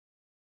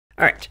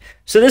All right,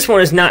 so this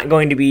one is not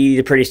going to be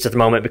the prettiest at the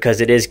moment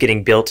because it is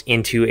getting built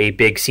into a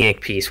big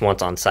scenic piece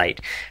once on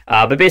site.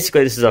 But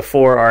basically, this is a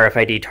 4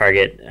 RFID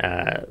target,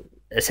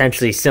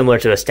 essentially similar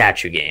to a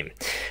statue game.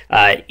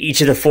 Each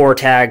of the 4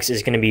 tags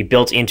is going to be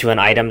built into an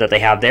item that they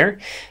have there,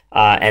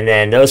 and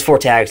then those 4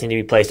 tags need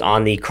to be placed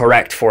on the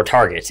correct 4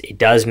 targets. It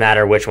does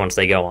matter which ones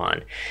they go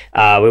on.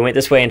 We went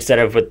this way instead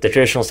of with the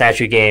traditional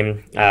statue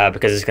game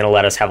because it's going to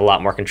let us have a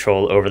lot more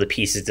control over the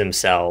pieces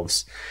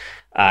themselves.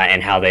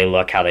 And how they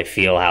look, how they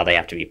feel, how they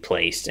have to be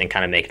placed, and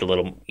kind of make it a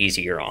little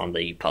easier on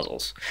the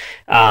puzzles.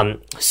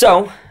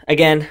 So,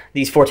 again,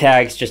 these 4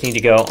 tags just need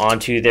to go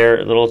onto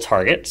their little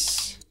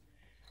targets.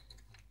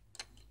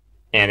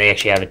 And they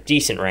actually have a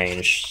decent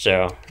range,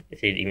 so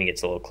if it even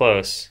gets a little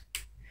close,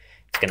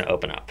 it's going to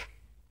open up.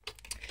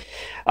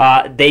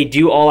 They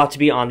do all have to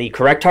be on the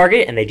correct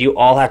target, and they do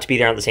all have to be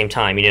there at the same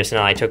time. You notice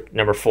now I took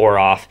number 4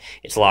 off,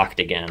 it's locked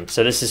again.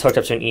 So this is hooked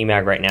up to an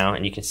eMag right now,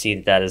 and you can see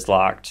that that is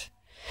locked.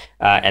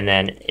 And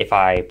then if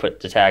I put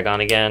the tag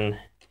on again,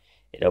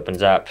 it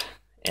opens up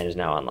and is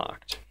now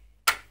unlocked.